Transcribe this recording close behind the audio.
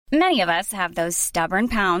Many of us have those stubborn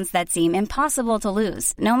pounds that seem impossible to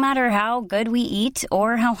lose, no matter how good we eat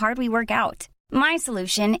or how hard we work out. My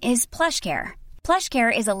solution is PlushCare.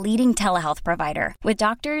 PlushCare is a leading telehealth provider with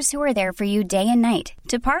doctors who are there for you day and night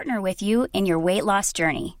to partner with you in your weight loss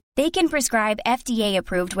journey. They can prescribe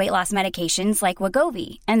FDA-approved weight loss medications like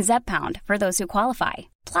Wegovy and Zepbound for those who qualify.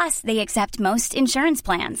 Plus, they accept most insurance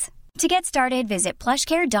plans. To get started, visit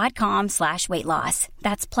plushcare.com/weightloss.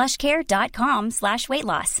 That's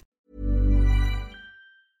plushcare.com/weightloss.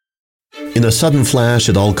 In a sudden flash,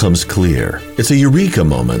 it all comes clear. It's a eureka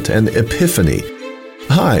moment, an epiphany.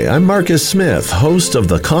 Hi, I'm Marcus Smith, host of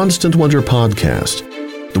the Constant Wonder podcast.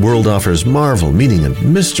 The world offers marvel, meaning,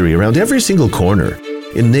 and mystery around every single corner.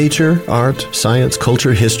 In nature, art, science,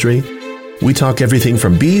 culture, history, we talk everything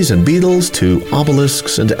from bees and beetles to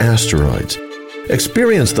obelisks and asteroids.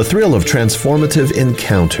 Experience the thrill of transformative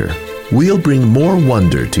encounter. We'll bring more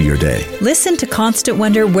wonder to your day. Listen to Constant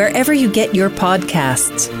Wonder wherever you get your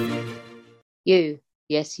podcasts. You,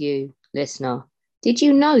 yes you, listener. Did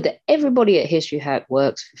you know that everybody at History Hack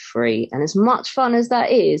works for free? And as much fun as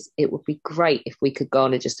that is, it would be great if we could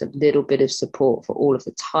garner just a little bit of support for all of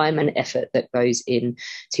the time and effort that goes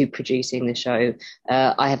into producing the show.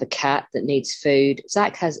 I have a cat that needs food.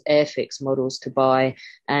 Zach has Airfix models to buy.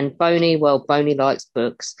 And Boney likes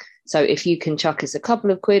books. So if you can chuck us a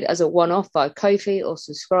couple of quid as a one-off via Ko-fi or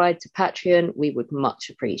subscribe to Patreon, we would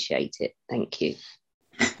much appreciate it. Thank you.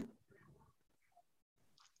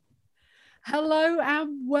 Hello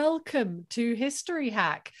and welcome to History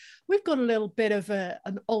Hack. We've got a little bit of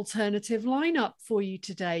an alternative lineup for you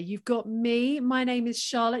today. You've got me. My name is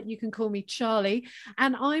Charlotte. You can call me Charlie.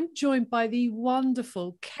 And I'm joined by the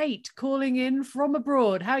wonderful Kate calling in from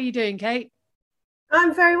abroad. How are you doing, Kate?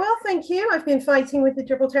 I'm very well, thank you. I've been fighting with the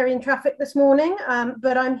Gibraltarian traffic this morning,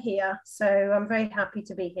 but I'm here. So I'm very happy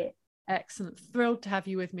to be here. Excellent. Thrilled to have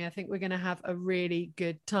you with me. I think we're going to have a really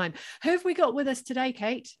good time. Who have we got with us today,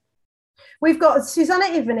 Kate? We've got Susanna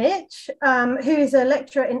Ivanic, who is a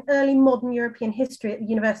lecturer in early modern European history at the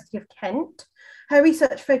University of Kent. Her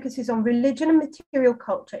research focuses on religion and material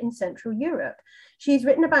culture in Central Europe. She's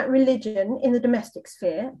written about religion in the domestic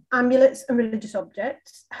sphere, amulets and religious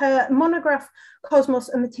objects. Her monograph, Cosmos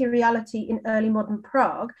and Materiality in Early Modern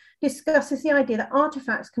Prague, discusses the idea that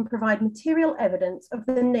artifacts can provide material evidence of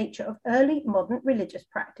the nature of early modern religious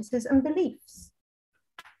practices and beliefs.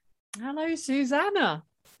 Hello, Susanna.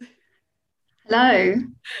 Hello.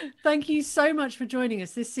 Thank you so much for joining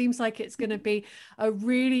us. This seems like it's going to be a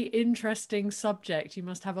really interesting subject. You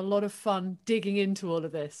must have a lot of fun digging into all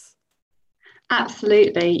of this.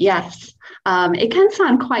 Absolutely, yes. It can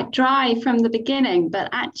sound quite dry from the beginning, but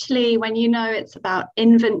actually when you know it's about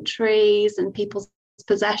inventories and people's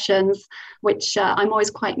possessions, which I'm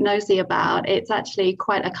always quite nosy about, it's actually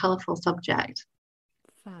quite a colourful subject.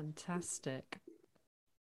 Fantastic.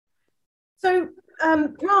 So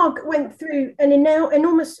Prague went through an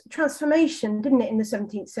enormous transformation, didn't it, in the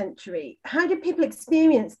 17th century? How did people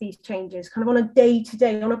experience these changes kind of on a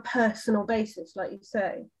day-to-day, on a personal basis, like you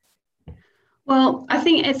say? Well, I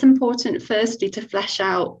think it's important, firstly, to flesh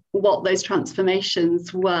out what those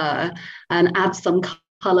transformations were and add some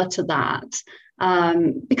colour to that,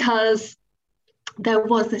 because there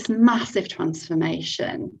was this massive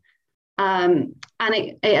transformation, and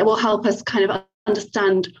it will help us kind of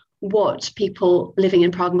understand what people living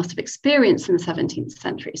in Prague must have experienced in the 17th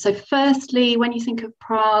century. So firstly, when you think of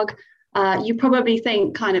Prague, you probably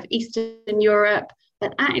think kind of Eastern Europe,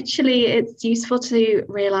 but actually it's useful to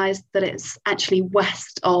realize that it's actually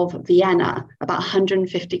west of Vienna, about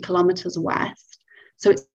 150 kilometers west.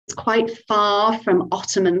 So it's quite far from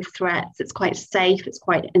Ottoman threats. It's quite safe. It's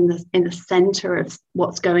quite in the center of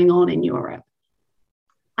what's going on in Europe.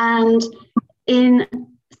 And in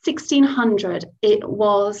 1600, it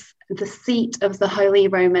was the seat of the Holy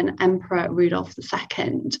Roman Emperor Rudolf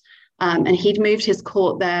II. And he'd moved his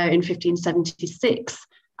court there in 1576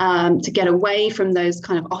 to get away from those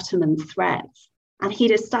kind of Ottoman threats. And he'd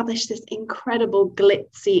established this incredible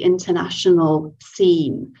glitzy international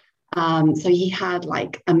scene. So he had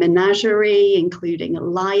like a menagerie, including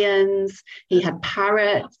lions, he had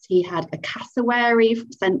parrots, he had a cassowary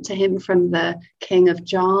sent to him from the King of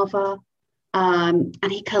Java. And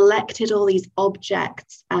he collected all these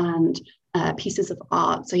objects and pieces of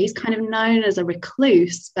art. So he's kind of known as a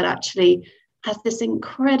recluse, but actually has this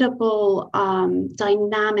incredible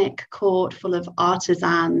dynamic court full of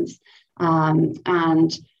artisans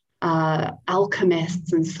and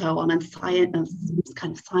alchemists and so on, and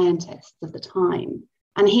kind of scientists of the time.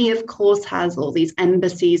 And he, of course, has all these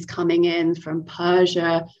embassies coming in from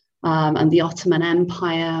Persia and the Ottoman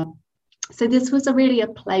Empire. So this was really a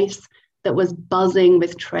place that was buzzing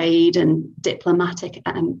with trade and diplomatic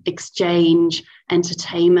exchange,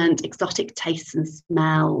 entertainment, exotic tastes and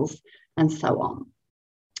smells, and so on.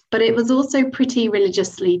 But it was also pretty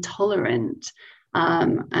religiously tolerant.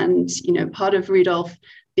 And, you know, part of Rudolf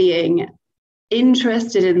being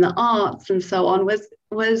interested in the arts and so on was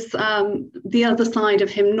the other side of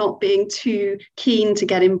him not being too keen to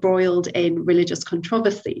get embroiled in religious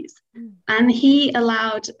controversies. And he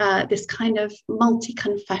allowed this kind of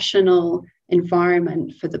multi-confessional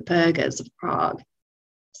environment for the burghers of Prague.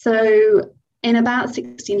 So in about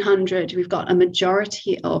 1600, we've got a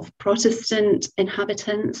majority of Protestant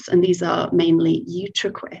inhabitants, and these are mainly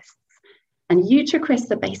Utraquists. And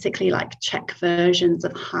Utraquists are basically like Czech versions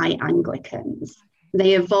of High Anglicans.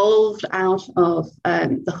 They evolved out of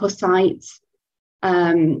the Hussites,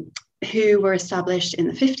 who were established in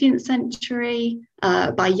the 15th century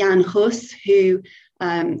by Jan Hus, who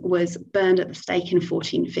was burned at the stake in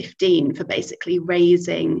 1415 for basically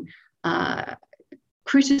raising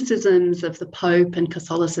criticisms of the Pope and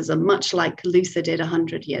Catholicism, much like Luther did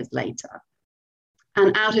 100 years later.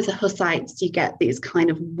 And out of the Hussites, you get these kind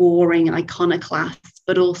of warring iconoclasts,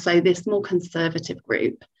 but also this more conservative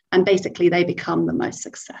group. And basically, they become the most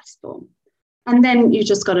successful. And then you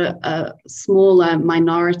just got a smaller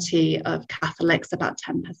minority of Catholics, about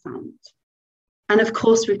 10%. And of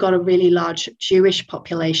course, we've got a really large Jewish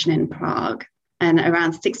population in Prague. And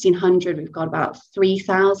around 1600, we've got about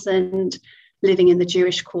 3,000 living in the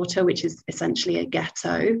Jewish quarter, which is essentially a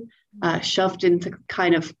ghetto, shoved into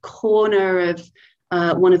kind of corner of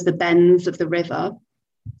one of the bends of the river.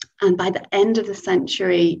 And by the end of the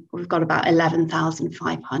century, we've got about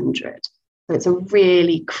 11,500. So it's a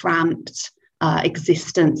really cramped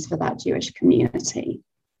existence for that Jewish community.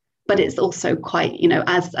 But it's also quite, you know,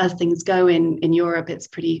 as things go in Europe, it's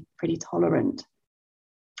pretty tolerant.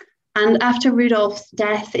 And after Rudolf's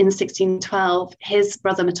death in 1612, his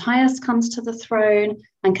brother Matthias comes to the throne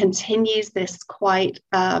and continues this quite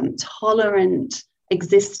tolerant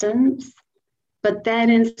existence. But then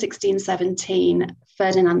in 1617,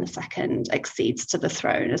 Ferdinand II accedes to the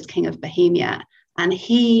throne as King of Bohemia, and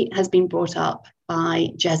he has been brought up by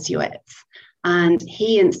Jesuits, and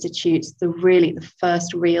he institutes the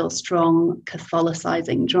first real strong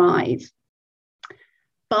Catholicizing drive.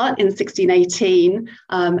 But in 1618,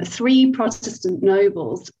 3 Protestant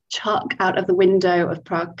nobles chuck out of the window of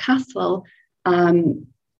Prague Castle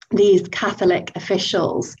these Catholic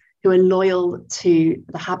officials who are loyal to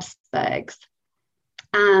the Habsburgs.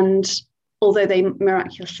 And although they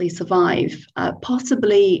miraculously survive,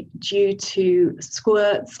 possibly due to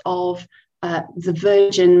squirts of the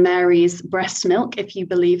Virgin Mary's breast milk, if you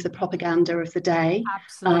believe the propaganda of the day,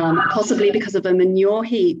 possibly because of a manure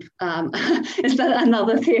heap. Is that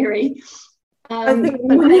another theory? I think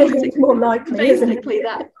it's more likely. Basically,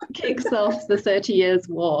 that kicks off the 30 Years'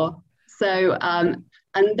 War. So,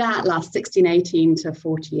 and that lasts 1618 to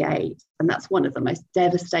 48. And that's one of the most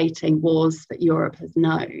devastating wars that Europe has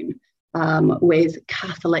known, with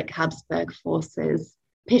Catholic Habsburg forces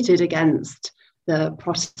pitted against the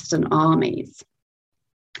Protestant armies.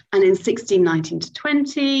 And in 1619 to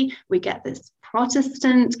 20, we get this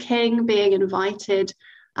Protestant king being invited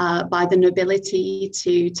by the nobility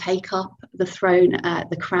to take up the throne,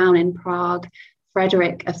 the crown in Prague,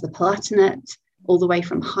 Frederick of the Palatinate, all the way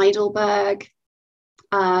from Heidelberg.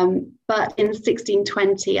 But in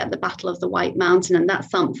 1620 at the Battle of the White Mountain, and that's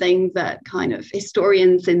something that kind of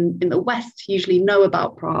historians in the West usually know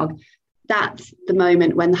about Prague, that's the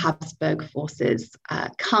moment when the Habsburg forces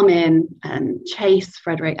come in and chase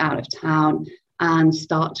Frederick out of town and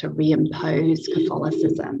start to reimpose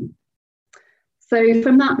Catholicism. So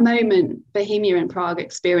from that moment, Bohemia and Prague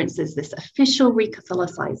experiences this official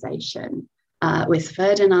re-Catholicization with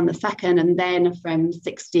Ferdinand II, and then from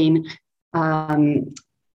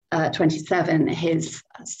 1627, his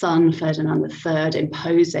son Ferdinand III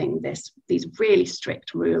imposing these really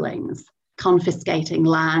strict rulings, confiscating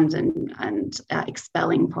land and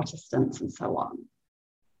expelling Protestants and so on.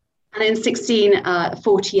 And in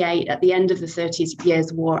 1648, at the end of the 30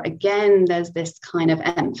 Years' War, again, there's this kind of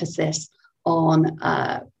emphasis on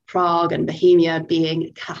Prague and Bohemia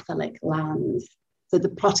being Catholic lands. So the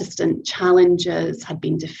Protestant challengers had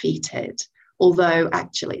been defeated, although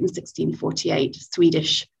actually in 1648,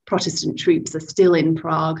 Swedish Protestant troops are still in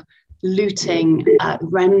Prague, looting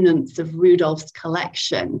remnants of Rudolf's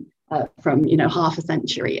collection from, half a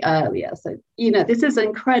century earlier. So, this is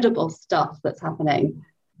incredible stuff that's happening.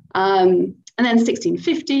 And then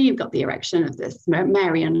 1650, you've got the erection of this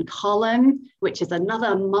Marian column, which is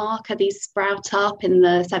another marker. These sprout up in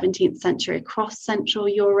the 17th century across Central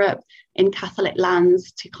Europe in Catholic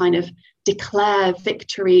lands to kind of declare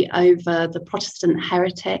victory over the Protestant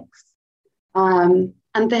heretics. And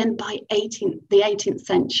then by the 18th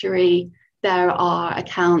century, there are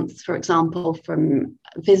accounts, for example, from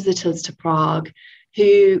visitors to Prague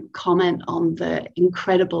who comment on the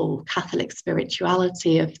incredible Catholic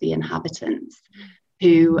spirituality of the inhabitants,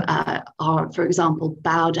 who are, for example,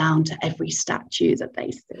 bow down to every statue that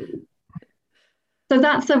they see. So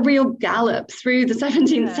that's a real gallop through the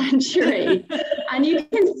 17th century. And you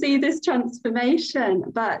can see this transformation.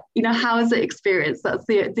 But, how is it experienced? That's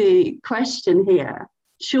the question here.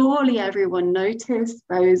 Surely everyone noticed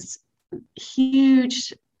those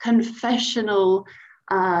huge confessional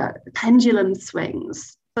pendulum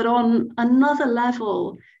swings. But on another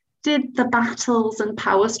level, did the battles and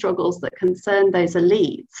power struggles that concerned those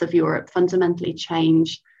elites of Europe fundamentally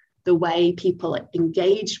change the way people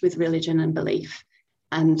engaged with religion and belief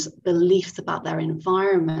and beliefs about their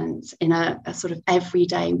environment in a sort of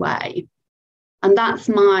everyday way? And that's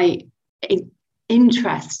my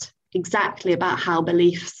interest exactly about how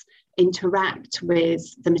beliefs interact with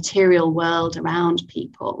the material world around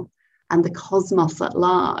people and the cosmos at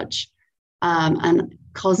large. And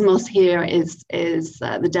cosmos here is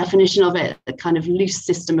the definition of it, a kind of loose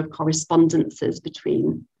system of correspondences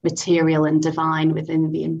between material and divine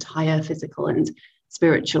within the entire physical and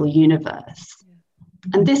spiritual universe.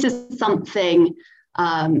 And this is something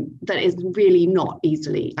that is really not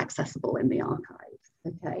easily accessible in the archives.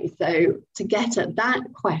 Okay, so to get at that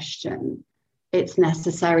question, it's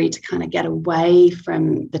necessary to kind of get away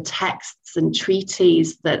from the texts and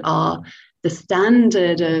treaties that are the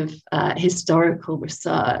standard of historical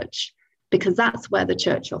research, because that's where the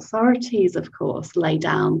church authorities, of course, lay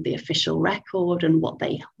down the official record and what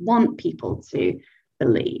they want people to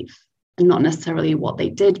believe, and not necessarily what they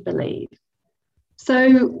did believe.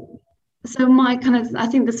 So I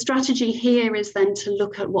think the strategy here is then to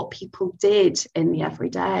look at what people did in the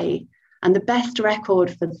everyday, and the best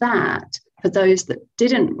record for that, for those that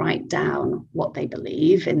didn't write down what they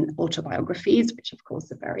believe in autobiographies, which of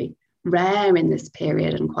course are very rare in this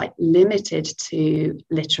period and quite limited to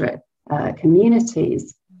literate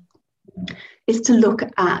communities, is to look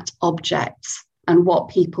at objects and what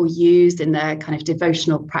people use in their kind of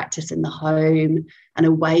devotional practice in the home and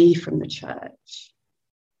away from the church.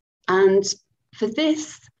 And for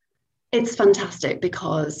this, it's fantastic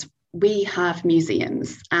because we have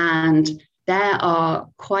museums and there are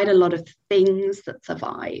quite a lot of things that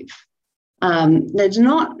survive. There's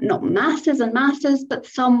not masses and masses, but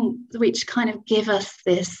some which kind of give us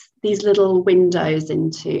these little windows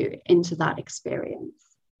into that experience.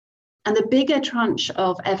 And the bigger tranche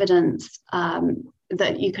of evidence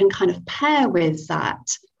that you can kind of pair with that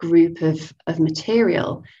group of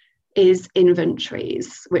material is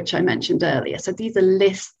inventories, which I mentioned earlier. So these are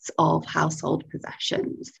lists of household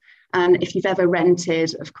possessions. And if you've ever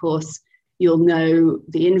rented, of course, you'll know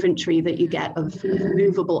the inventory that you get of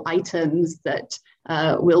movable items that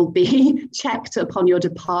will be checked upon your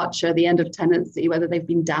departure, the end of tenancy, whether they've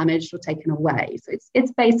been damaged or taken away. So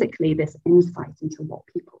it's basically this insight into what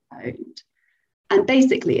people owned. And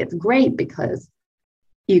basically it's great because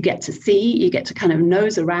you get to kind of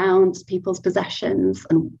nose around people's possessions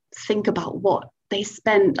and think about what they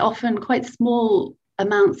spent, often quite small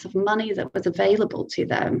amounts of money that was available to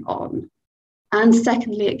them on. And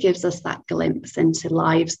secondly, it gives us that glimpse into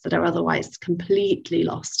lives that are otherwise completely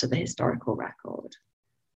lost to the historical record.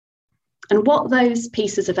 And what those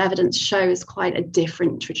pieces of evidence show is quite a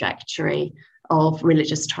different trajectory of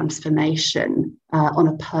religious transformation on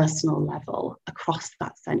a personal level across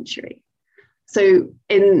that century. So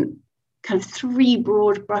in kind of three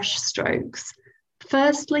broad brush strokes,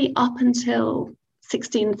 firstly, up until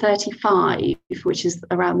 1635, which is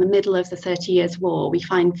around the middle of the 30 Years' War, we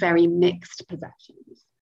find very mixed possessions.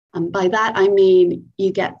 And by that, I mean,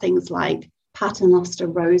 you get things like paternoster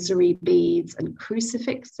rosary beads and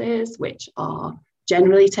crucifixes, which are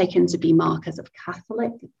generally taken to be markers of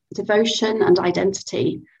Catholic devotion and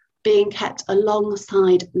identity, being kept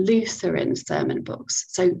alongside Lutheran sermon books,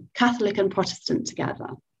 so Catholic and Protestant together.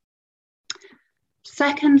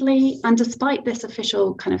 Secondly, and despite this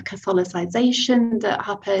official kind of Catholicization that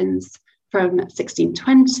happens from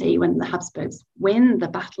 1620, when the Habsburgs win the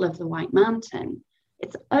Battle of the White Mountain,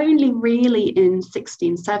 it's only really in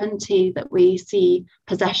 1670 that we see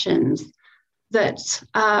possessions that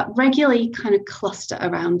regularly kind of cluster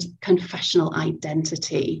around confessional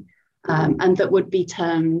identity, and that would be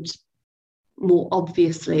termed more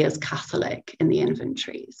obviously as Catholic in the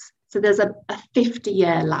inventories. So there's a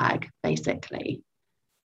 50-year lag, basically.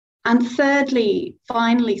 And thirdly,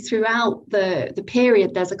 finally, throughout the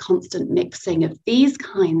period, there's a constant mixing of these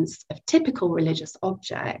kinds of typical religious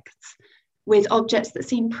objects with objects that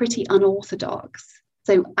seem pretty unorthodox.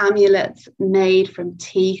 So amulets made from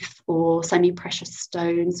teeth or semi-precious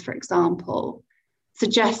stones, for example,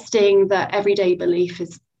 suggesting that everyday belief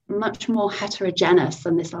is much more heterogeneous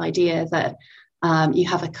than this idea that you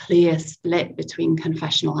have a clear split between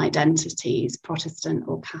confessional identities, Protestant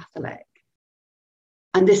or Catholic.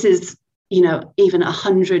 And this is, even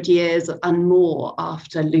 100 years and more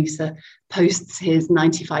after Luther posts his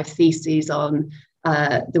 95 Theses on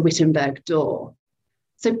the Wittenberg door.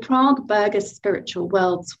 So Prague burghers' spiritual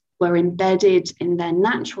worlds were embedded in their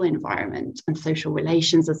natural environment and social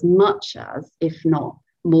relations as much as, if not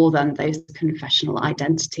more than, those confessional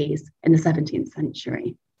identities in the 17th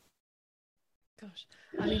century. Gosh,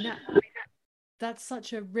 I mean, that's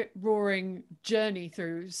such a rip-roaring journey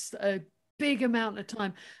through a big amount of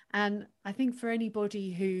time. And I think for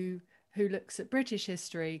anybody who looks at British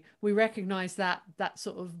history, we recognise that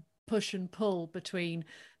sort of push and pull between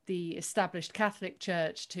the established Catholic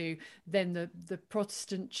Church to then the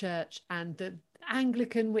Protestant Church and the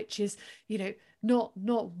Anglican, which is, not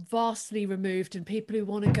vastly removed, and people who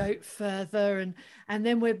want to go further, and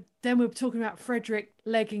then we're talking about Frederick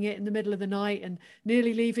legging it in the middle of the night and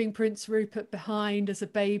nearly leaving Prince Rupert behind as a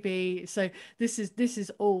baby. So this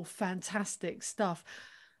is all fantastic stuff.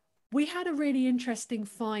 We had a really interesting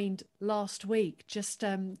find last week, just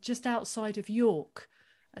outside of York,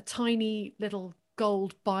 a tiny little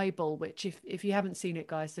gold Bible, which if you haven't seen it,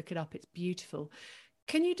 guys, look it up. It's beautiful.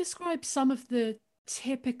 Can you describe some of the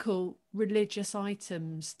typical religious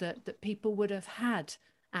items that people would have had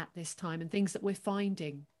at this time and things that we're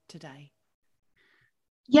finding today?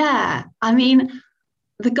 Yeah, I mean,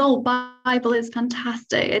 the Gold Bible is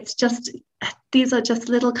fantastic. It's just, these are just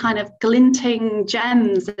little kind of glinting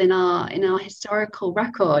gems in our historical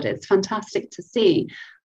record. It's fantastic to see.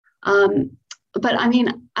 But I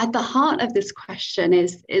mean, at the heart of this question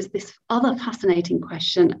is this other fascinating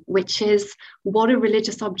question, which is what a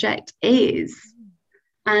religious object is.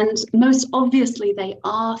 And most obviously, they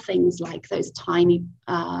are things like those tiny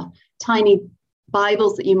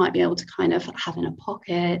Bibles that you might be able to kind of have in a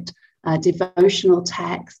pocket, devotional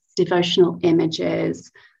texts, devotional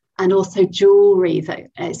images, and also jewelry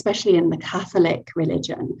that, especially in the Catholic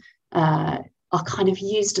religion, are kind of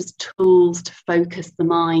used as tools to focus the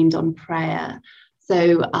mind on prayer.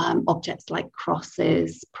 So objects like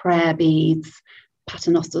crosses, prayer beads,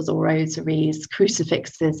 paternosters or rosaries,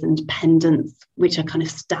 crucifixes and pendants, which are kind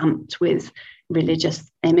of stamped with religious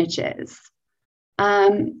images.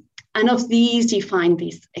 And of these, you find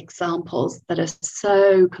these examples that are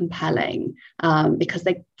so compelling because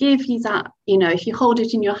they give you that, if you hold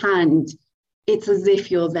it in your hand, it's as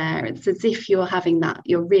if you're there. It's as if you're having that,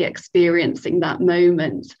 you're re-experiencing that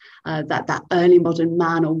moment that early modern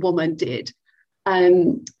man or woman did.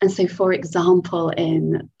 And so, for example,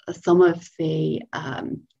 in some of the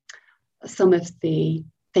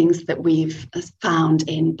things that we've found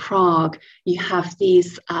in Prague, you have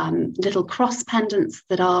these little cross pendants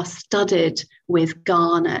that are studded with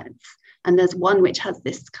garnets. And there's one which has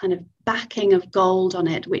this kind of backing of gold on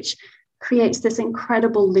it, which creates this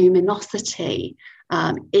incredible luminosity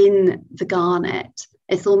in the garnet.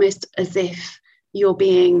 It's almost as if you're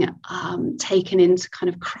being taken into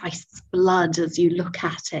kind of Christ's blood as you look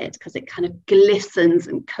at it, because it kind of glistens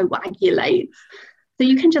and coagulates. So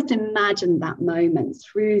you can just imagine that moment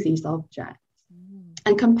through these objects.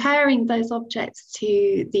 And comparing those objects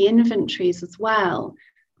to the inventories as well,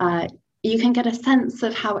 you can get a sense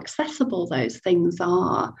of how accessible those things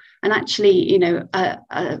are. And actually,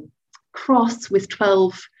 a cross with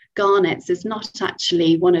 12 garnets is not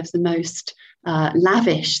actually one of the most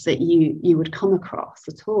lavish that you would come across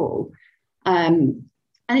at all. And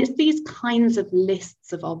it's these kinds of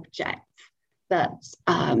lists of objects that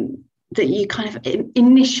you kind of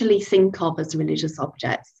initially think of as religious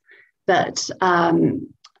objects, that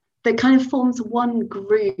kind of forms one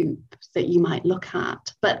group that you might look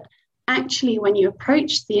at. But actually, when you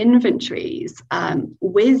approach the inventories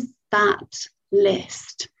with that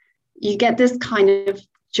list, you get this kind of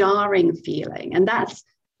jarring feeling. And that's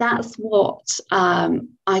what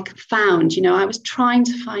I found. I was trying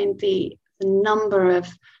to find the number of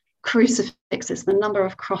crucifixes, the number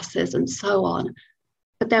of crosses, and so on.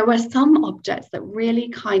 But there were some objects that really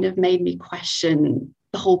kind of made me question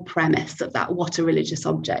the whole premise of that, what a religious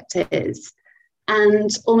object is. And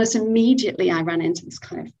almost immediately I ran into this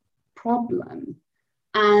kind of problem.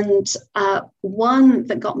 And one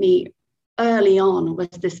that got me early on was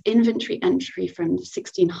this inventory entry from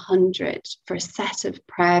 1600 for a set of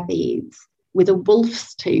prayer beads with a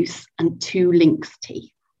wolf's tooth and 2 lynx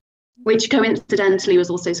teeth, which coincidentally was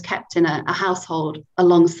also kept in a household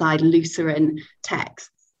alongside Lutheran texts.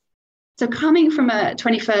 So coming from a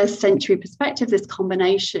 21st century perspective, this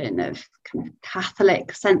combination of kind of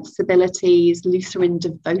Catholic sensibilities, Lutheran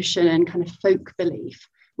devotion, and kind of folk belief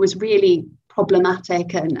was really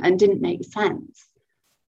problematic and didn't make sense.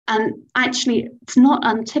 And actually, it's not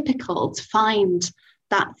untypical to find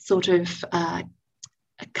that sort of a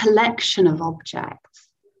collection of objects.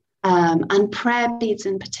 And prayer beads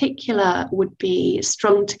in particular would be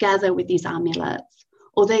strung together with these amulets,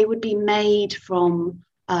 or they would be made from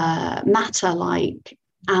matter like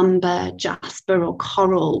amber, jasper, or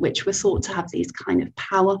coral, which were thought to have these kind of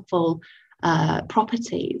powerful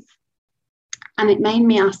properties. And it made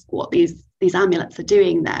me ask what these amulets are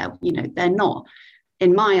doing there. You know, they're not,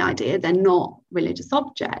 in my idea, they're not religious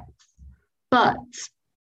objects. But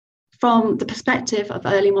from the perspective of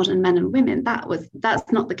early modern men and women,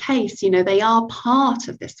 that's not the case. You know, they are part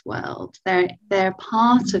of this world. They're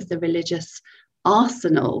part of the religious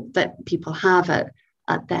arsenal that people have at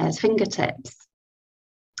their fingertips.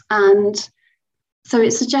 And so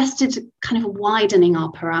it suggested kind of widening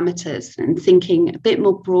our parameters and thinking a bit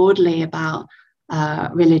more broadly about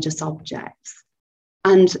religious objects.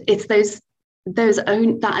 And it's that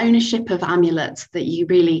ownership of amulets that you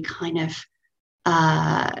really kind of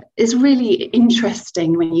is really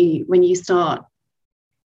interesting when you start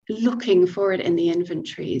looking for it in the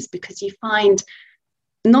inventories, because you find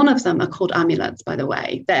none of them are called amulets, by the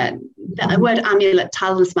way. The word amulet,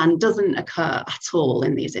 talisman doesn't occur at all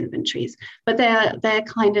in these inventories, but they're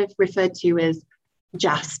kind of referred to as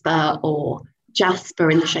jasper or jasper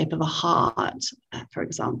in the shape of a heart, for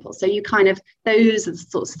example. So you kind of, those are the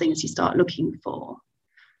sorts of things you start looking for.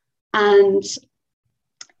 And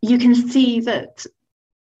you can see that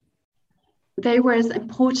they were as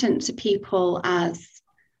important to people as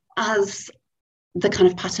the kind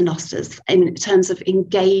of paternosters in terms of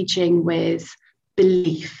engaging with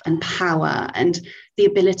belief and power and the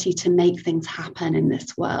ability to make things happen in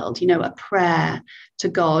this world. You know, a prayer to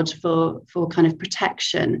God for kind of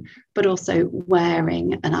protection, but also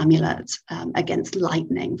wearing an amulet against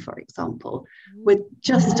lightning, for example, with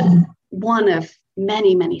just one of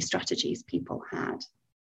many, many strategies people had.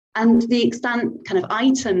 And the extant kind of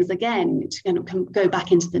items, again, to kind of go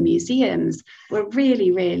back into the museums, were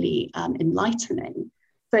really, really enlightening.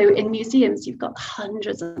 So in museums, you've got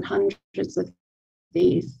hundreds and hundreds of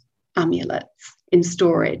these amulets in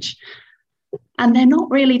storage. And they're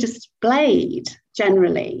not really displayed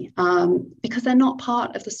generally because they're not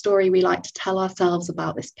part of the story we like to tell ourselves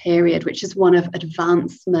about this period, which is one of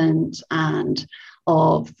advancement and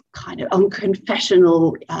of kind of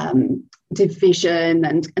unconfessional division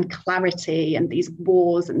and clarity and these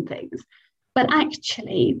wars and things. But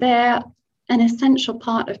actually, they're an essential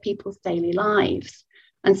part of people's daily lives.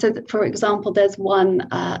 And so, that, for example, there's one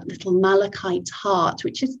little malachite heart,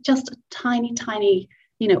 which is just a tiny, tiny,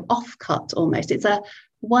 offcut almost. It's a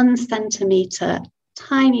 1 centimeter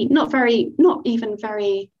tiny, not even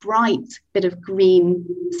very bright bit of green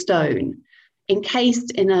stone,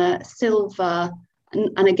 encased in a silver,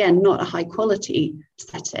 and again, not a high quality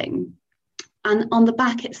setting. And on the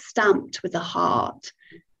back, it's stamped with a heart.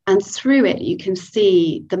 And through it, you can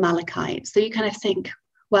see the malachite. So you kind of think,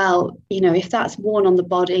 well, if that's worn on the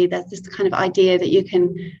body, there's this kind of idea that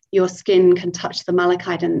your skin can touch the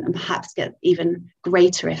malachite and perhaps get even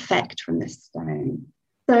greater effect from this stone.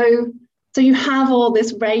 So you have all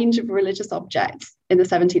this range of religious objects in the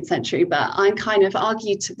 17th century, but I'm kind of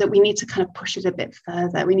argued that we need to kind of push it a bit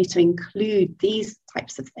further. We need to include these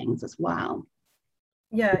types of things as well.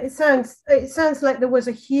 Yeah, it sounds like there was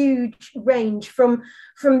a huge range from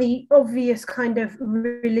the obvious kind of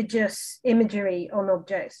religious imagery on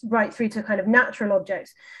objects right through to kind of natural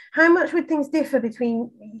objects. How much would things differ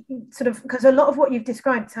between sort of, because a lot of what you've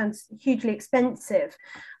described sounds hugely expensive.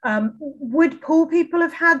 Would poor people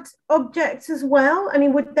have had objects as well? I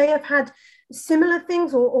mean, would they have had similar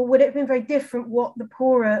things, or would it have been very different what the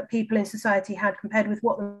poorer people in society had compared with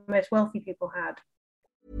what the most wealthy people had?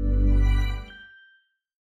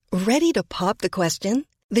 Ready to pop the question?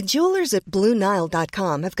 The jewelers at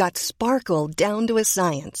BlueNile.com have got sparkle down to a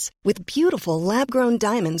science with beautiful lab-grown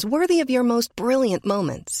diamonds worthy of your most brilliant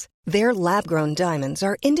moments. Their lab-grown diamonds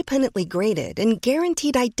are independently graded and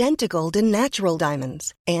guaranteed identical to natural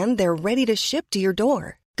diamonds, and they're ready to ship to your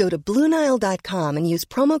door. Go to BlueNile.com and use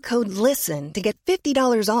promo code LISTEN to get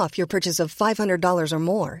 $50 off your purchase of $500 or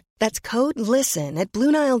more. That's code LISTEN at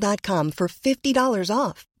BlueNile.com for $50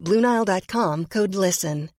 off. BlueNile.com, code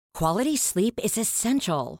LISTEN. Quality sleep is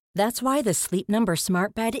essential. That's why the Sleep Number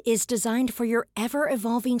Smart Bed is designed for your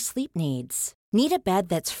ever-evolving sleep needs. Need a bed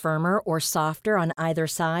that's firmer or softer on either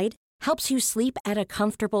side? helps you sleep at a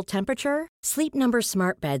comfortable temperature? Sleep Number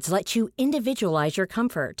Smart Beds let you individualize your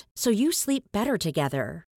comfort so you sleep better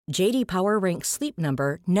together. J.D. Power ranks Sleep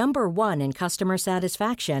Number number 1 in customer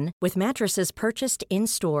satisfaction with mattresses purchased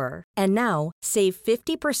in-store. And now, save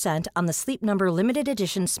 50% on the Sleep Number Limited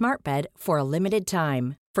Edition Smart Bed for a limited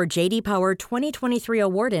time. For J.D. Power 2023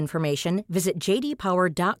 award information, visit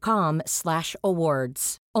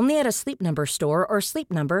jdpower.com/awards. Only at a Sleep Number store or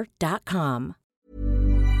sleepnumber.com.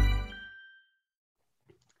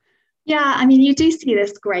 Yeah, I mean, you do see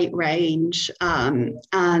this great range,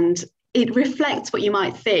 and it reflects what you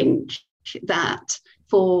might think, that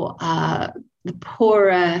for the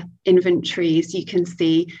poorer inventories, you can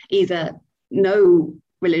see either no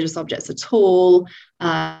religious objects at all,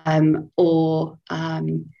 and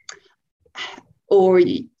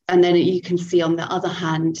then you can see on the other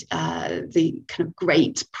hand the kind of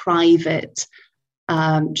great private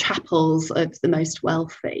chapels of the most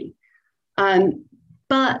wealthy.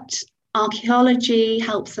 But archaeology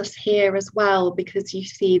helps us here as well, because you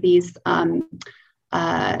see these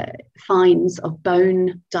finds of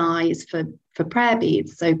bone dies for prayer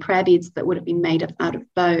beads, so prayer beads that would have been made out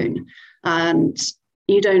of bone, and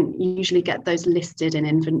you don't usually get those listed in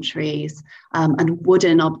inventories, and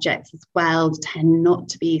wooden objects as well tend not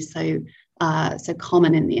to be so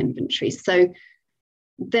common in the inventory. So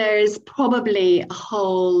there's probably a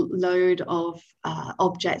whole load of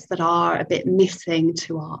objects that are a bit missing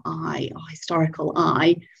to our historical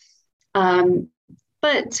eye.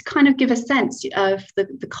 But to kind of give a sense of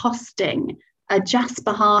the costing, a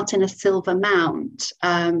jasper heart in a silver mount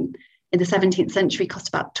in the 17th century cost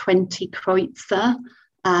about 20 kreuzer,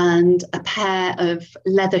 and a pair of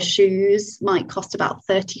leather shoes might cost about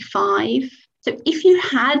 35. So if you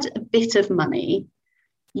had a bit of money,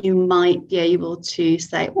 you might be able to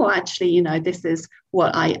say, well, actually, this is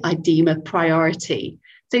what I deem a priority.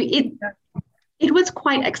 So it was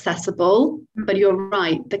quite accessible, but you're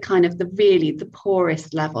right, the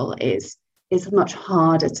poorest level is much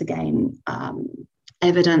harder to gain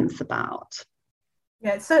evidence about.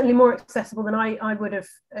 Yeah, it's certainly more accessible than I would have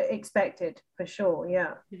expected, for sure.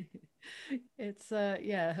 Yeah. It's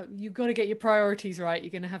you've got to get your priorities right. You're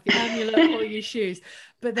going to have the amulet or your shoes,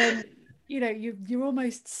 but then you're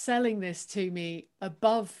almost selling this to me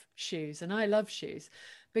above shoes, and I love shoes,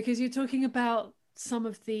 because you're talking about some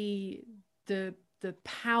of the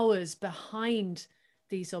powers behind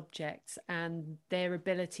these objects and their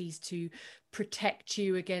abilities to protect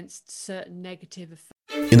you against certain negative effects.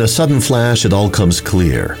 In a sudden flash, it all comes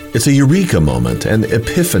clear. It's a eureka moment, an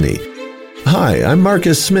epiphany. Hi, I'm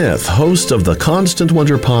Marcus Smith, host of the Constant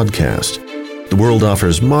Wonder podcast. The world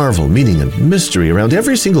offers marvel, meaning, and mystery around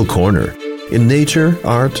every single corner. In nature,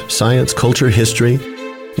 art, science, culture, history,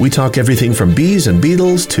 we talk everything from bees and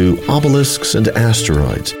beetles to obelisks and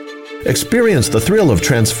asteroids. Experience the thrill of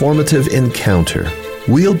transformative encounter.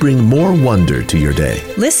 We'll bring more wonder to your day.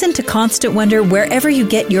 Listen to Constant Wonder wherever you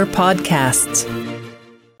get your podcasts.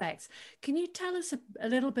 Can you tell us a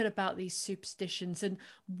little bit about these superstitions and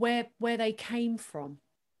where they came from?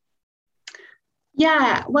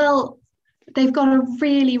 Yeah, well, they've got a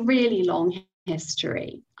really, really long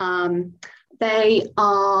history. They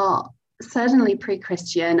are certainly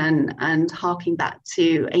pre-Christian and harking back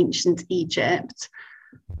to ancient Egypt.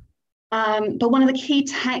 But one of the key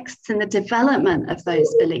texts in the development of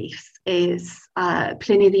those beliefs is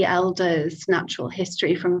Pliny the Elder's Natural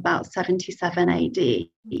History from about 77 AD.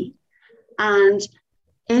 And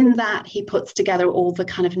in that, he puts together all the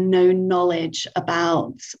kind of known knowledge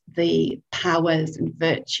about the powers and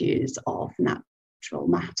virtues of natural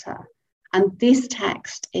matter. And this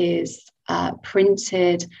text is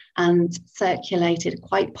printed and circulated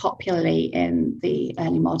quite popularly in the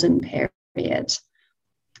early modern period.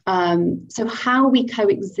 So how we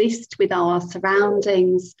coexist with our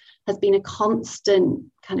surroundings has been a constant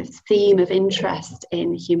kind of theme of interest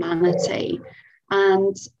in humanity.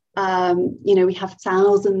 And we have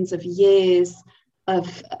thousands of years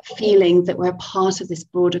of feeling that we're part of this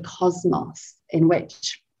broader cosmos in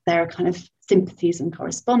which there are kind of sympathies and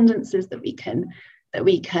correspondences that we can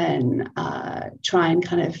try and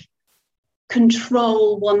kind of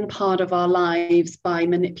control one part of our lives by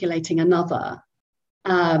manipulating another.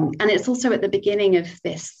 And it's also at the beginning of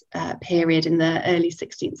this period in the early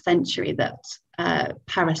 16th century that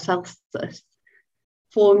Paracelsus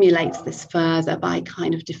formulates this further by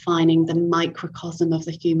kind of defining the microcosm of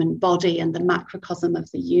the human body and the macrocosm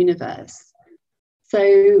of the universe.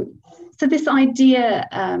 So this idea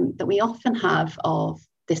that we often have of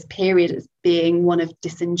this period as being one of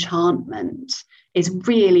disenchantment is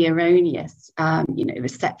really erroneous. It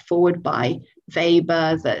was set forward by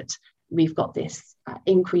Weber that we've got this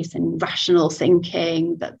increase in rational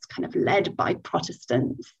thinking that's kind of led by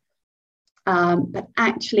Protestants. But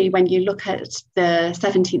actually, when you look at the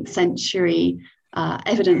 17th century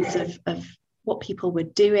evidence of what people were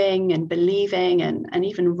doing and believing and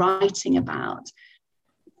even writing about,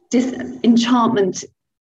 disenchantment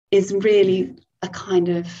is really a kind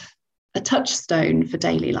of a touchstone for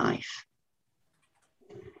daily life.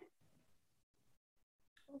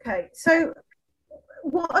 Okay, so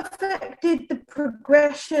what effect did the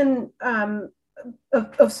progression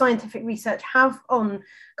of scientific research have on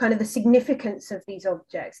kind of the significance of these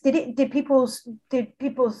objects? Did people's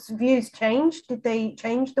views change? Did they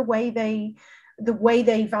change the way they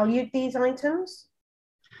valued these items?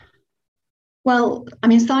 Well, I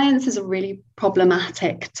mean, science is a really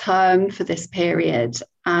problematic term for this period,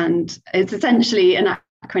 and it's essentially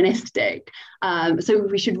anachronistic. So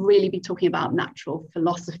we should really be talking about natural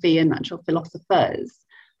philosophy and natural philosophers.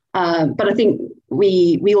 But I think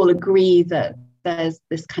we all agree that there's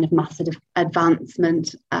this kind of massive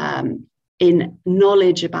advancement in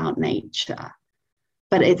knowledge about nature,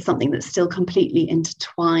 but it's something that's still completely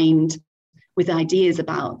intertwined with ideas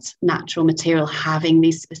about natural material having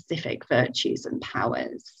these specific virtues and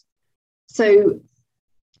powers. So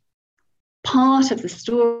part of the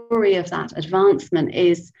story of that advancement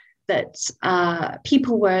is that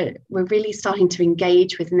people were really starting to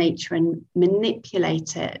engage with nature and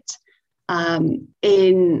manipulate it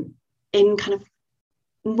in kind of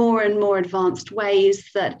more and more advanced ways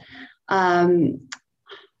that were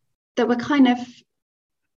kind of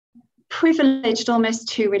privileged almost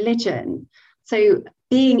to religion. So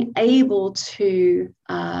being able to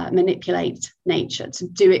manipulate nature, to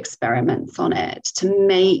do experiments on it, to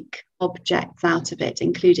make objects out of it,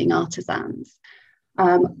 including artisans,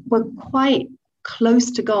 were quite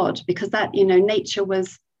close to God, because that, nature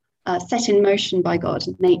was set in motion by God.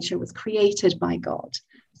 Nature was created by God.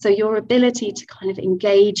 So your ability to kind of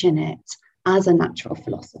engage in it as a natural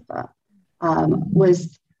philosopher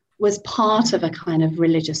was part of a kind of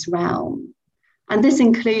religious realm. And this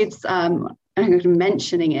includes, I'm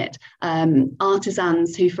mentioning it,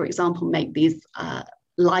 artisans who, for example, make these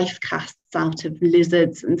life casts out of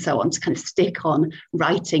lizards and so on to kind of stick on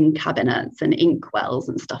writing cabinets and inkwells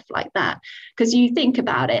and stuff like that. Because you think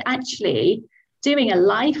about it, actually doing a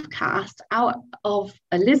life cast out of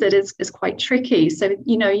a lizard is quite tricky. So,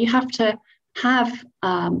 you have to have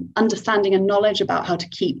understanding and knowledge about how to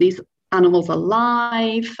keep these animals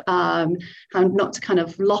alive, how not to kind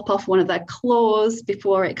of lop off one of their claws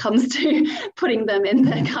before it comes to putting them in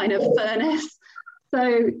their kind of furnace.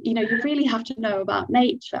 So, you really have to know about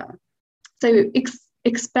nature. So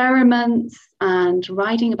experiments and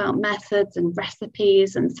writing about methods and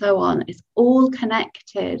recipes and so on is all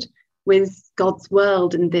connected with God's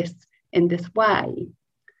world in this way.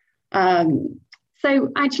 So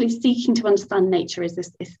actually seeking to understand nature is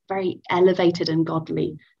this very elevated and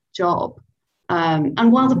godly job.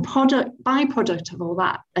 And while the byproduct of all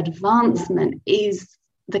that advancement is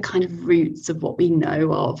the kind of roots of what we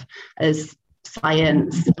know of as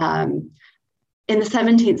science, in the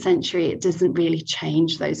 17th century, it doesn't really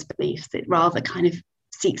change those beliefs. It rather kind of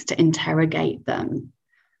seeks to interrogate them.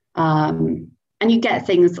 And you get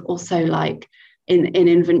things also like in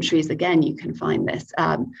inventories, again, you can find this,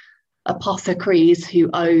 apothecaries who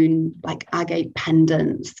own like agate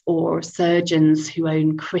pendants, or surgeons who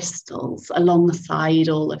own crystals alongside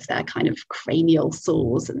all of their kind of cranial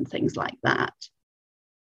saws and things like that.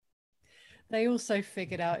 They also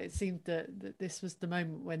figured out, it seemed that this was the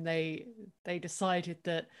moment when they decided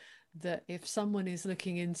that if someone is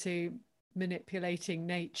looking into manipulating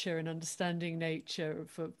nature and understanding nature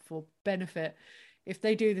for benefit, if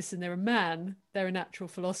they do this and they're a man, they're a natural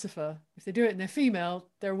philosopher. If they do it and they're female,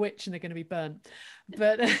 they're a witch and they're going to be burnt.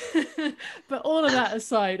 But but all of that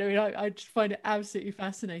aside, I mean, I just find it absolutely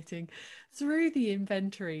fascinating. Through the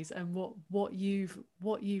inventories and what you've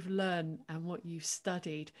learned and what you've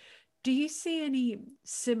studied, do you see any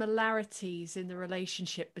similarities in the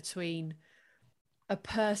relationship between a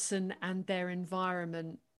person and their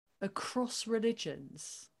environment across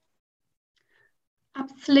religions?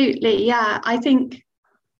 Absolutely, yeah. I think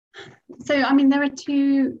so. I mean, there are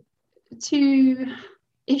two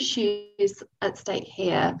issues at stake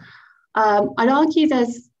here. I'd argue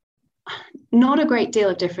there's not a great deal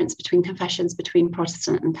of difference between confessions between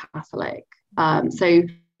Protestant and Catholic.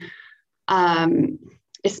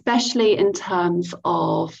 Especially in terms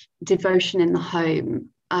of devotion in the home.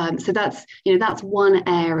 So that's one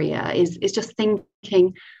area, is just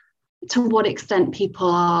thinking to what extent people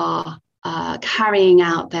are carrying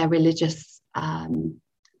out their religious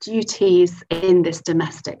duties in this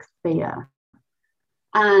domestic sphere.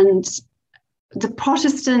 And the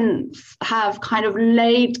Protestants have kind of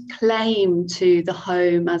laid claim to the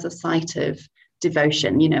home as a site of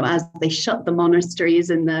devotion. You know, as they shut the monasteries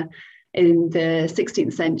in the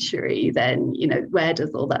 16th century, then, you know, where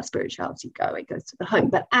does all that spirituality go? It goes to the home.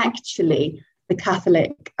 But actually, the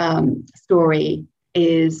Catholic story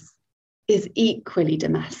is equally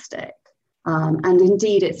domestic. And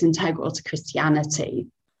indeed, it's integral to Christianity.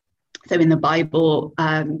 So in the Bible,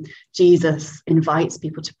 Jesus invites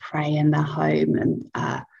people to pray in their home, and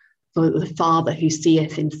for the Father who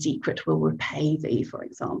seeth in secret will repay thee, for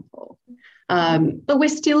example. But we're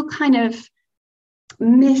still kind of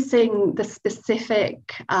missing the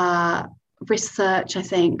specific research, I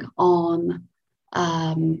think, on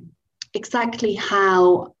exactly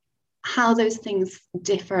how those things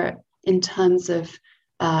differ in terms of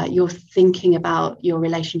your thinking about your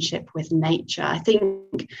relationship with nature. I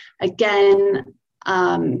think, again,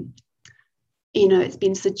 you know, it's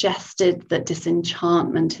been suggested that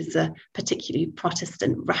disenchantment is a particularly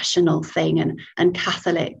Protestant rational thing, and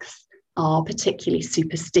Catholics are particularly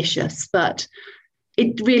superstitious, but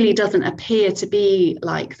it really doesn't appear to be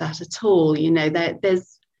like that at all. You know,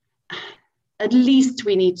 there's at least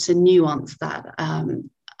we need to nuance that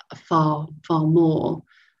far more.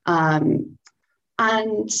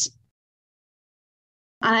 And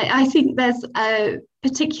I think there's a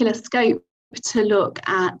particular scope to look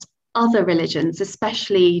at other religions,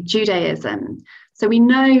 especially Judaism. So we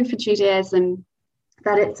know for Judaism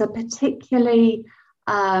that it's a particularly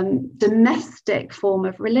domestic form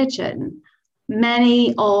of religion.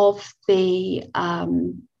 Many of the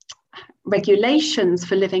regulations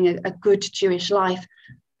for living a good Jewish life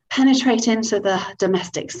penetrate into the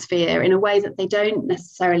domestic sphere in a way that they don't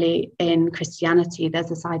necessarily in Christianity. There's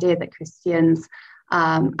this idea that Christians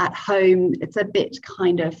at home, it's a bit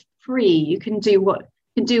kind of free. You can do what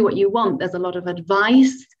you want. There's a lot of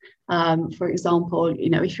advice. For example, you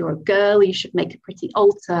know, if you're a girl, you should make a pretty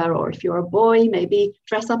altar, or if you're a boy, maybe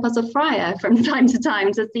dress up as a friar from time to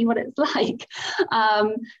time to see what it's like.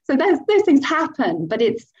 So those things happen, but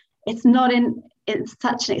it's not in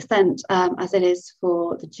such an extent as it is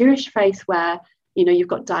for the Jewish faith, where, you know, you've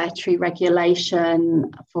got dietary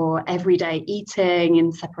regulation for everyday eating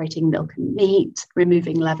and separating milk and meat,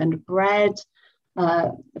 removing leavened bread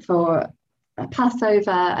for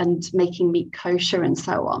Passover, and making meat kosher, and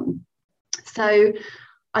so on. So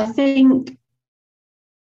I think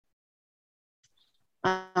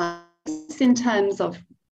in terms of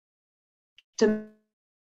domestic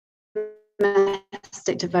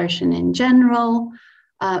devotion in general,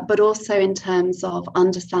 but also in terms of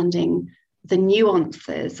understanding the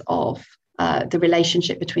nuances of the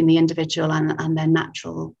relationship between the individual and their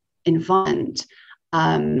natural environment,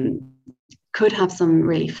 could have some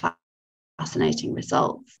really fascinating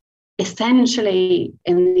results. Essentially,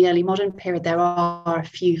 in the early modern period, there are a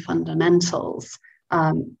few fundamentals.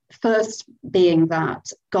 First being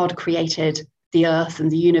that God created the earth and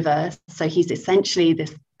the universe, so he's essentially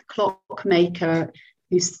this clockmaker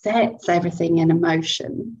who sets everything in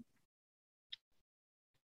motion.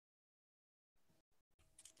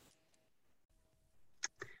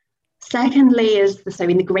 Secondly so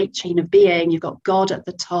in the great chain of being, you've got God at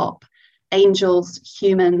the top, angels,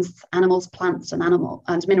 humans, animals, plants, and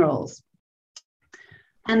minerals.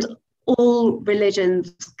 And all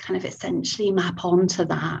religions kind of essentially map onto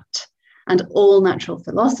that. And all natural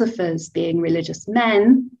philosophers, being religious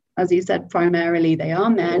men, as you said, primarily they are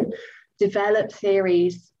men, develop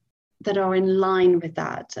theories that are in line with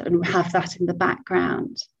that and have that in the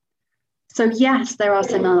background. So yes, there are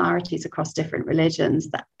similarities across different religions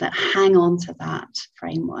that hang on to that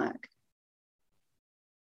framework.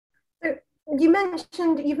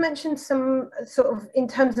 You've mentioned some sort of in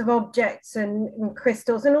terms of objects and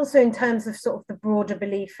crystals, and also in terms of sort of the broader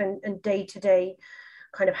belief and day-to-day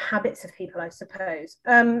kind of habits of people, I suppose.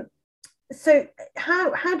 So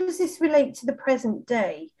how does this relate to the present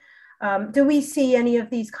day? Do we see any of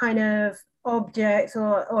these kind of objects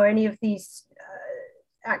or any of these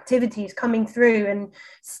activities coming through and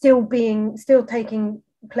still taking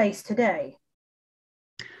place today?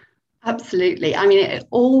 Absolutely. I mean, it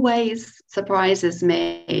always surprises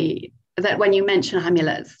me that when you mention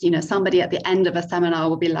amulets, you know, somebody at the end of a seminar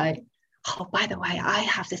will be like, oh, by the way, I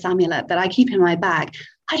have this amulet that I keep in my bag.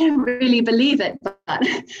 I don't really believe it, but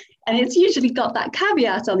and it's usually got that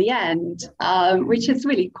caveat on the end, which is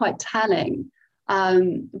really quite telling.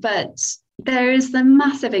 But there is the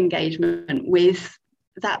massive engagement with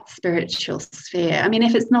that spiritual sphere. I mean,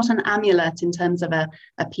 if it's not an amulet in terms of a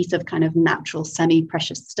piece of kind of natural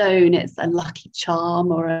semi-precious stone, it's a lucky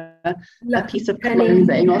charm or a piece of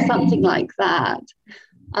clothing or something like that.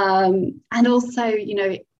 And also, you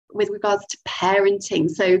know, with regards to parenting.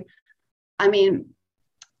 So, I mean,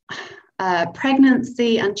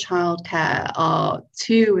 pregnancy and childcare are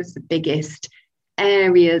two of the biggest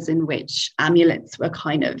areas in which amulets were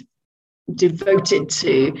kind of devoted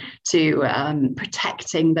to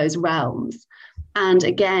protecting those realms. And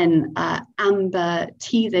again, amber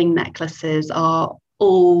teething necklaces are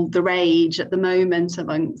all the rage at the moment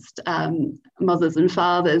amongst mothers and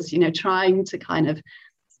fathers, you know, trying to kind of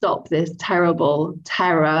stop this terrible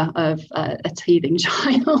terror of a teething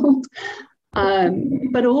child.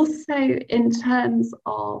 But also in terms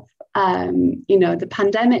of, you know, the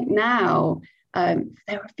pandemic now, there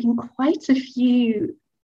have been quite a few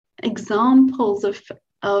examples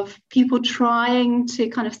of people trying to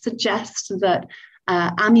kind of suggest that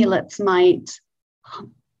amulets might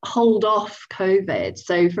hold off COVID.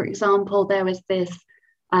 So, for example, there was this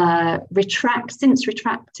retracted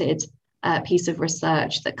piece of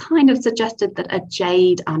research that kind of suggested that a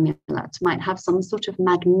jade amulet might have some sort of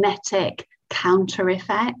magnetic counter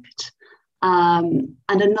effect. And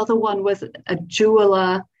another one was a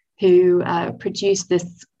jeweler who produced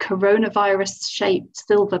this coronavirus-shaped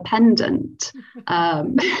silver pendant.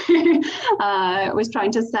 Was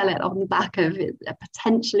trying to sell it on the back of it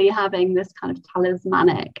potentially having this kind of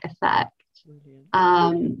talismanic effect.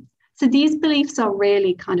 So these beliefs are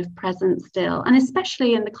really kind of present still, and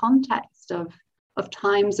especially in the context of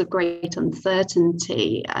times of great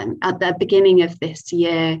uncertainty. And at the beginning of this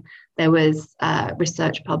year, there was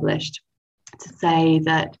research published to say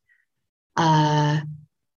that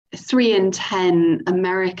 3 in 10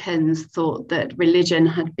 Americans thought that religion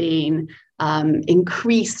had been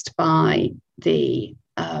increased by the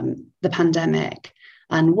pandemic,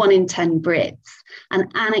 and 1 in 10 Brits.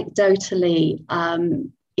 And anecdotally,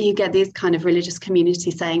 you get these kind of religious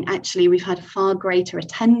communities saying, actually, we've had far greater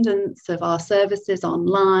attendance of our services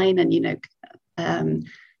online, and, you know,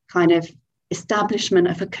 kind of establishment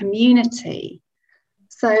of a community.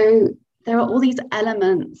 So there are all these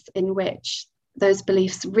elements in which those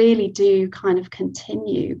beliefs really do kind of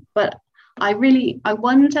continue. But I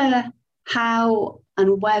wonder how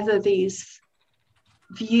and whether these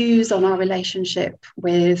views on our relationship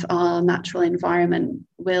with our natural environment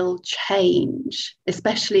will change,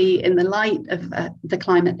 especially in the light of the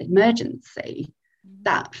climate emergency.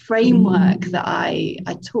 That framework that I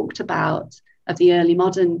talked about of the early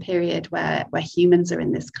modern period where humans are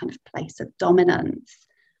in this kind of place of dominance,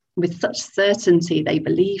 with such certainty they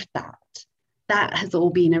believed that has all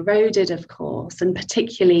been eroded, of course, and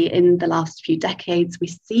particularly in the last few decades, we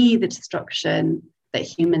see the destruction that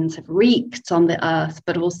humans have wreaked on the earth,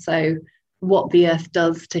 but also what the earth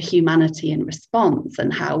does to humanity in response,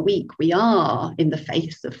 and how weak we are in the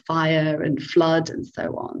face of fire and flood and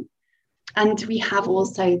so on. And we have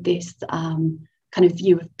also this kind of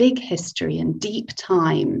view of big history and deep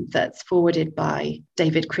time that's forwarded by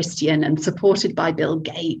David Christian and supported by Bill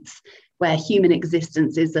Gates, where human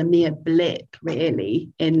existence is a mere blip, really,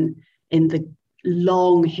 in the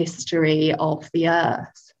long history of the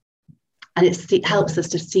earth. And it helps us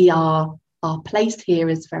to see our place here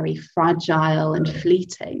as very fragile and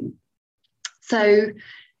fleeting. So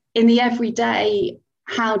in the everyday,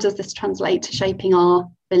 how does this translate to shaping our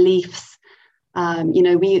beliefs? You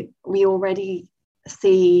know, we already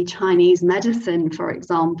see Chinese medicine, for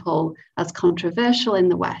example, as controversial in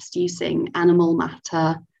the West, using animal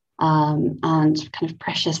matter and kind of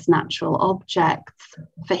precious natural objects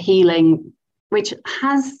for healing, which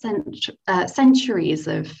has centuries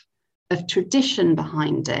of tradition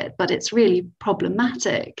behind it, but it's really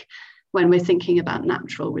problematic when we're thinking about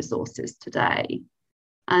natural resources today.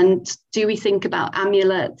 And do we think about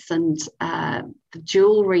amulets and the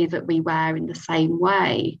jewelry that we wear in the same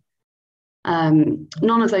way? None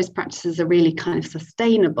of those practices are really kind of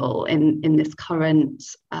sustainable in this current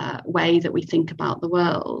way that we think about the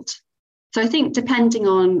world. So I think depending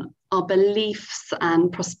on our beliefs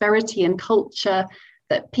and prosperity and culture,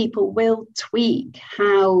 that people will tweak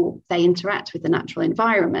how they interact with the natural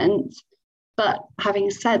environment. But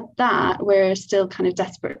having said that, we're still kind of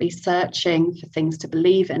desperately searching for things to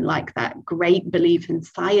believe in, like that great belief in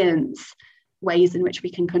science, ways in which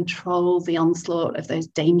we can control the onslaught of those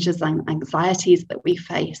dangers and anxieties that we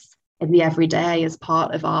face in the everyday as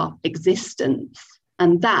part of our existence.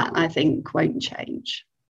 And that, I think, won't change.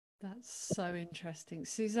 That's so interesting.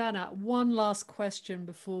 Susanna, one last question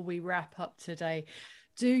before we wrap up today.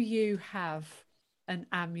 Do you have an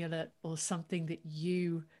amulet or something that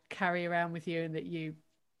you carry around with you and that you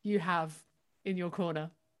have in your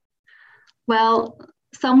corner? Well,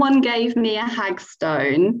 someone gave me a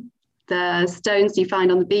hagstone, the stones you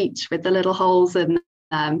find on the beach with the little holes in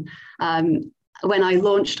them. when I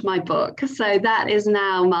launched my book. So that is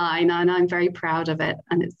now mine, and I'm very proud of it,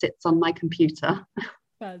 and it sits on my computer.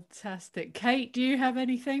 Fantastic. Kate, do you have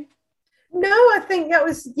anything? No, I think that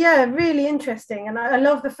was, really interesting. And I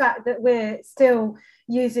love the fact that we're still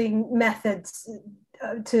using methods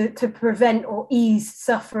to prevent or ease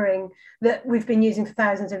suffering that we've been using for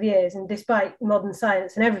thousands of years. And despite modern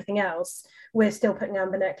science and everything else, we're still putting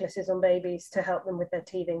amber necklaces on babies to help them with their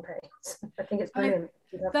teething pains. I think it's brilliant.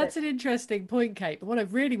 That's an interesting point, Kate. But what I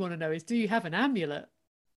really want to know is, do you have an amulet?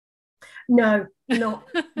 No, not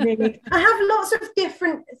really. I have lots of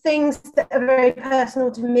different things that are very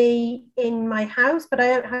personal to me in my house, but I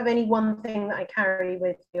don't have any one thing that I carry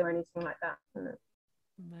with me or anything like that. No.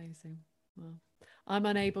 Amazing. Well, I'm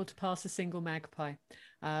unable to pass a single magpie.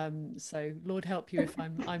 So Lord help you if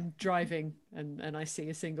I'm driving and I see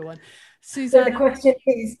a single one. Susanna, so the question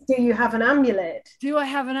is, do you have an amulet? Do I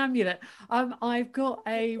have an amulet? I've got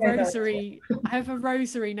a rosary. I have a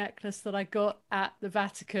rosary necklace that I got at the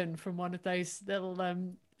Vatican from one of those little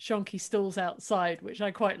shonky stalls outside, which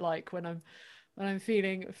I quite like when I'm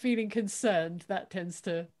feeling concerned. That tends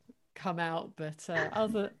to come out. But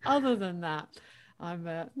other than that, I'm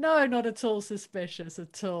no, not at all suspicious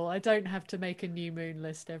at all. I don't have to make a new moon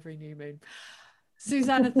list every new moon.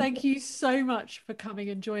 Susanna, thank you so much for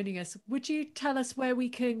coming and joining us. Would you tell us where we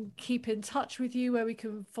can keep in touch with you, where we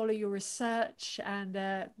can follow your research, and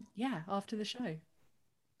after the show?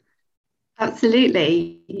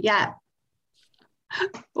 Absolutely, yeah.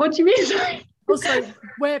 What do you mean? Sorry. Also,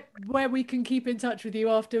 where we can keep in touch with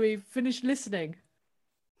you after we've finished listening?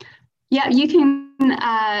 Yeah, you can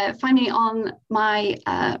find me on my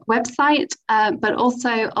website, but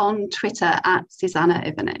also on Twitter at Susanna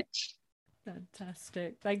Ivanich.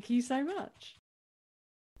 Fantastic. Thank you so much.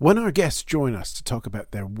 When our guests join us to talk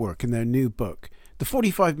about their work and their new book, the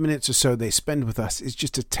 45 minutes or so they spend with us is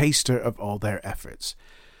just a taster of all their efforts.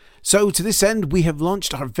 So to this end, we have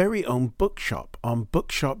launched our very own bookshop on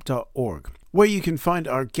bookshop.org, where you can find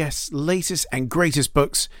our guests' latest and greatest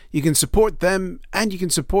books. You can support them, and you can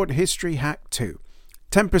support History Hack too.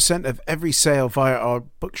 10% of every sale via our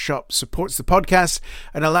bookshop supports the podcast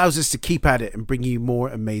and allows us to keep at it and bring you more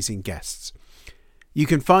amazing guests. You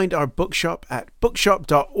can find our bookshop at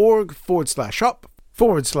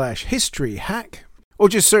bookshop.org/shop/history hack, or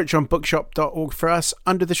just search on bookshop.org for us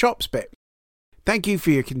under the shops bit. Thank you for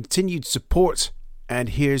your continued support, and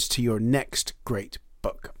here's to your next great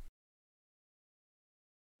book.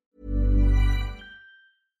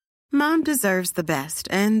 Mom deserves the best,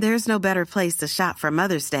 and there's no better place to shop for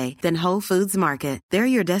Mother's Day than Whole Foods Market. They're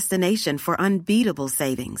your destination for unbeatable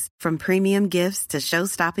savings, from premium gifts to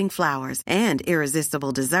show-stopping flowers and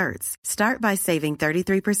irresistible desserts. Start by saving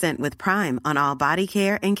 33% with Prime on all body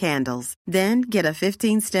care and candles. Then get a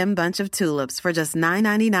 15-stem bunch of tulips for just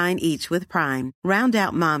 $9.99 each with Prime. Round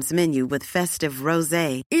out Mom's menu with festive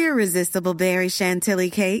rosé, irresistible berry chantilly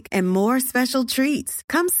cake, and more special treats.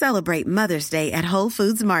 Come celebrate Mother's Day at Whole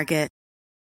Foods Market.